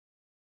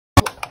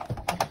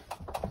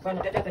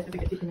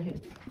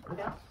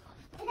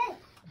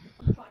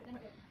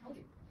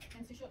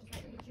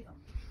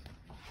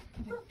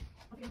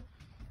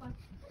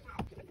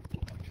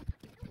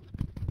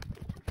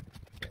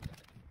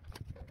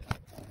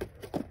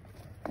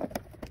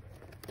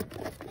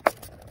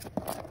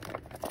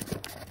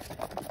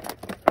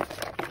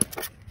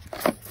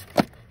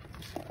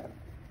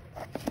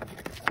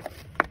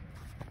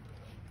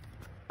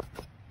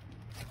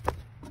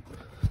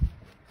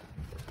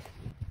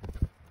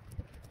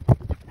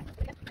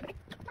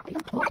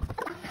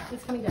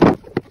It's coming down.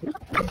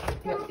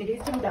 Yeah, it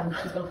is coming down.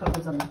 She's got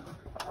covers on.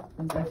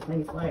 And so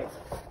please wait.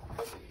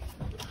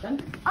 Done?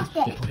 Up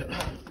there.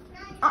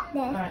 Up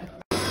there. Alright.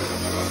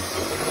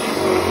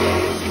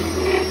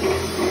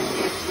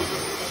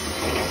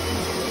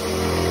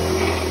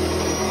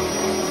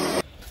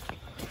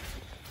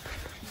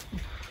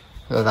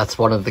 That's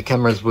one of the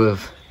cameras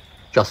we've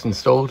just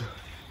installed.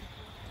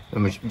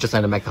 And we just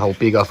need to make the hole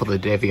bigger for the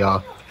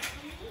DVR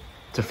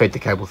to feed the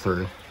cable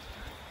through.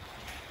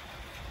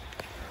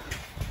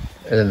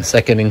 And then the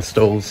second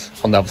installs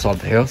on the other side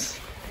of the house.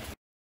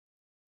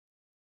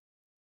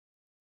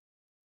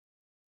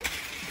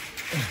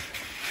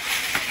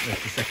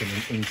 That's the second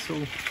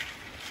install.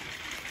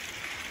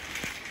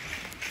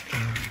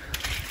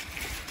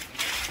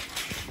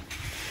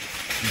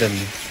 Then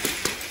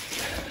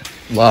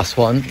last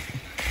one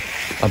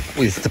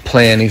with the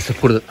plan is to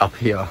put it up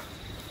here.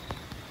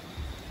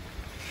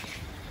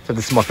 So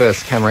this is my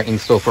first camera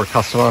install for a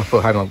customer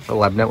for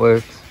HOMELAB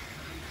networks.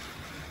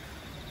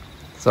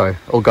 So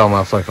all going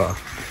well so far.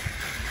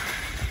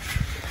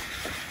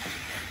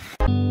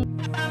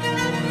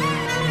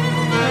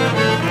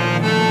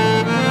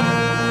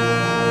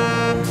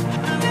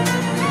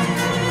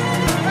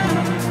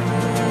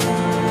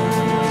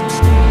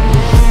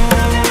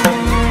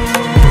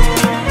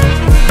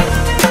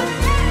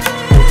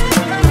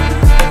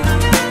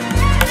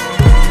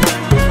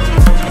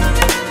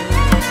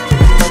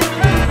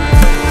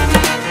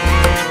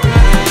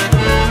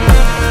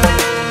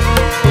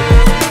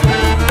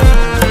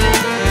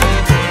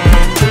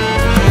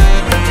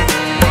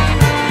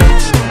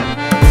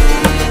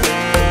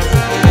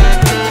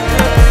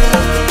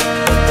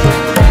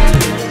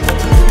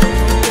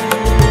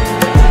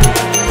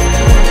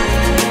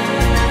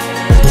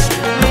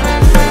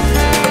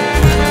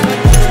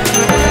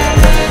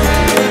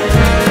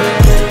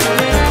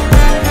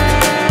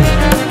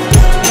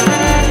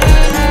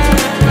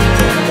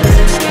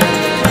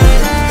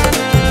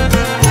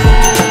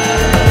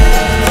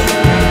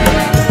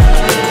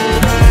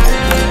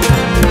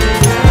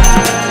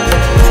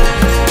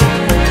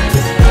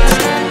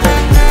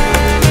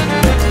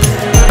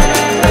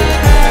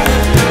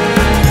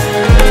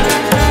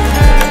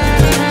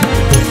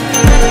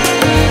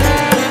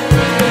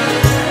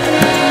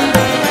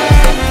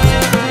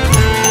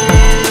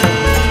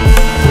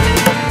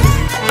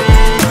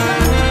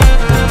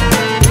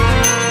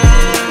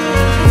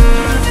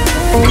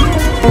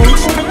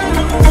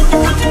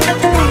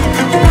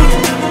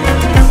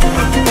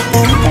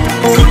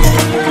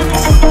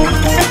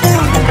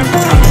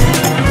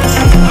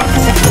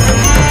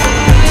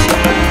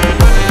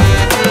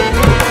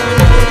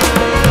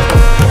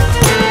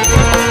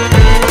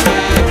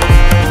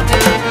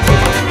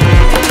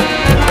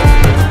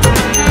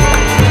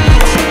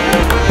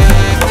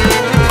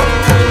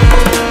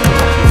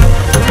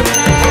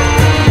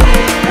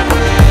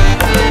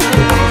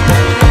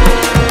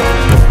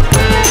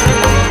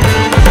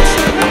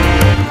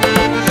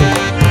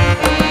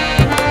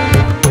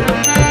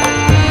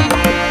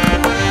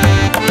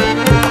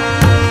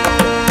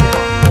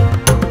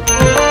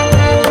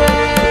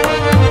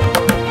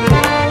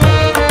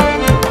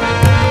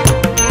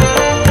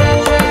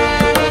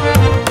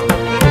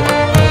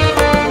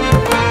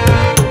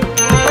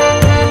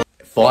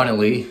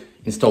 Finally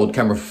installed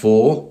camera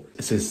 4.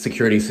 This is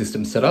security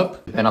system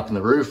setup and up in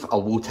the roof. I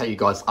will take you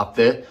guys up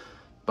there,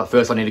 but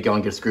first I need to go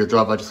and get a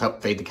screwdriver. Just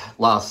help feed the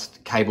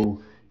last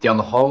cable down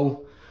the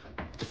hole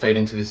to feed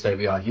into this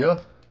DVR here.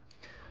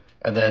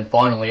 And then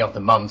finally, after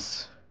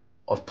months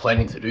of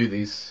planning to do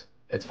this,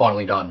 it's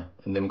finally done.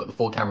 And then we've got the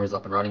 4 cameras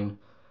up and running.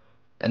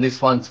 And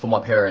this one's for my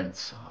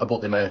parents. I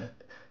bought them a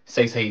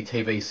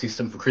CCTV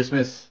system for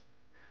Christmas,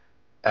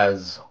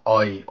 as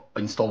I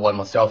installed one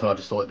myself and I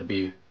just thought it'd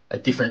be a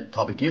different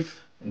type of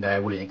gift and they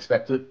wouldn't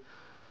expect it.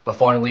 But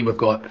finally we've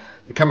got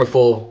the camera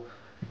 4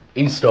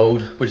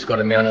 installed. We just got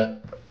to mount it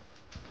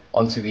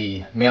onto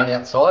the mount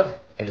outside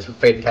and just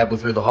feed the cable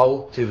through the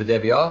hole to the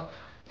DVR,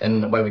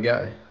 and away we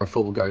go. Camera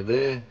 4 will go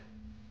there.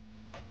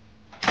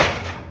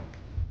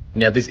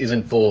 Now this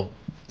isn't for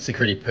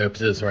security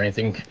purposes or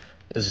anything,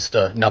 it's just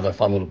another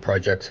fun little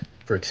project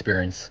for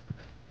experience.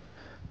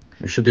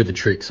 We should do the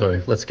trick,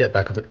 so let's get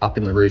back up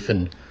in the roof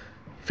and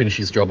finish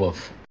his job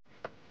off.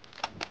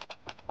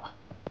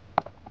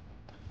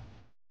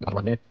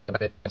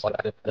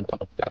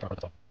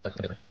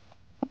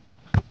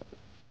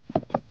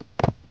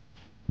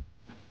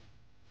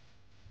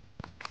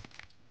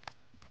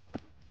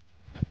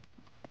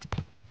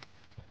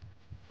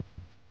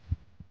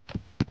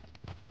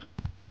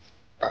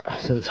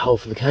 Alright, so this hole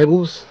for the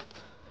cables.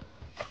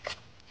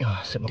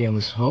 Set down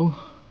this hole.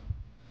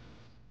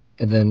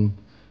 And then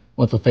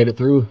once I feed it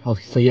through, I'll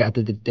see you at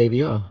the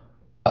DVR.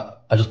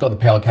 I just got the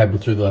power cable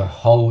through the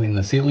hole in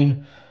the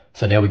ceiling.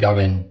 So now we go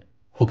and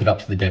hook it up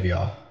to the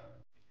DVR.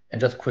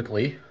 And just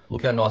quickly,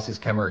 look how nice this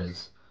camera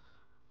is.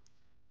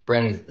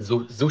 Brand is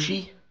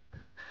Zosi.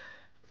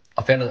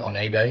 I found it on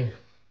eBay.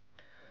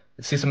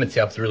 The system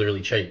itself is really,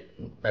 really cheap.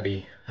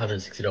 Maybe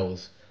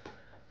 $160.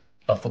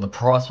 But for the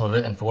price of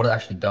it and for what it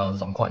actually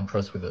does, I'm quite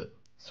impressed with it.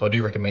 So I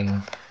do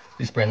recommend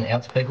this brand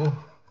out to people.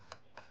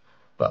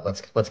 But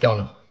let's go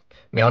and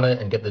mount it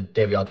and get the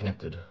DVR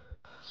connected.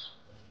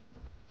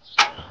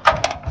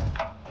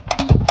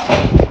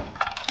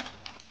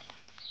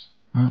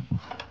 Alright.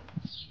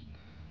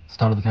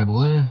 Started the cable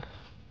there.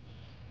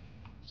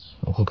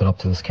 I'll hook it up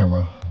to this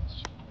camera.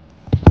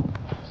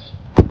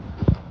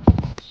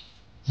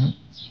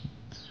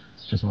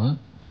 Just like that.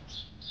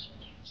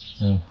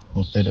 Yeah,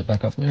 we'll feed it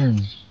back up there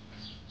and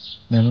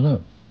mount it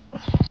up.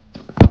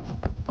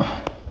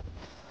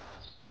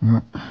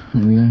 Alright,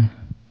 there we go.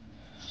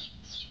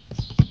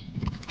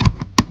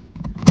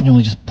 You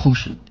only just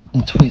push it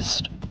and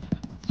twist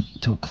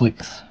till it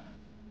clicks.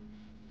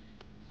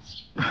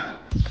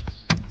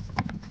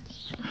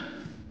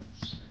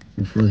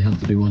 It's really hard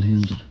to do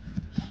one-handed.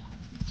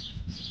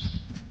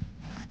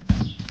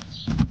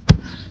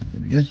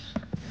 There we go.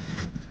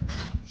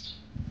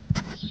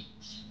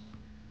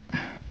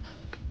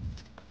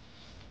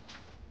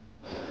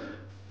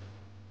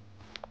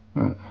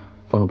 Alright,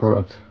 final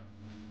product.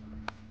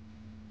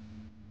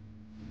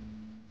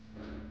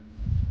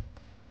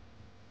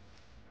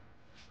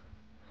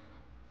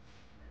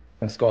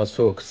 Thanks guys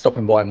for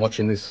stopping by and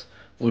watching this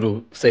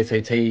little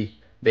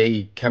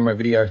CCTV camera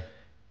video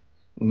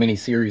mini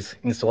series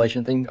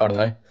installation thing. I don't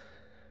know,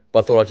 but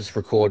I thought I'd just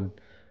record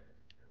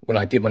when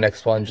I did my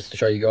next one just to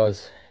show you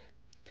guys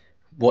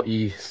what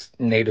you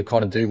need to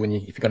kind of do when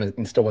if you're going to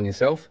install one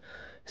yourself.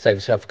 Save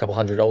yourself a couple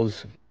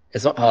 $100.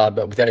 It's not hard,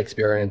 but without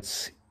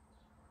experience,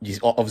 you're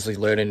obviously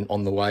learning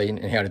on the way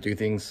and how to do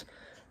things,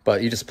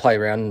 but you just play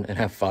around and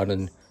have fun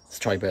and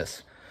just try your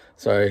best.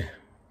 So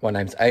my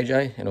name's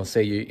AJ and I'll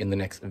see you in the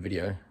next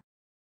video.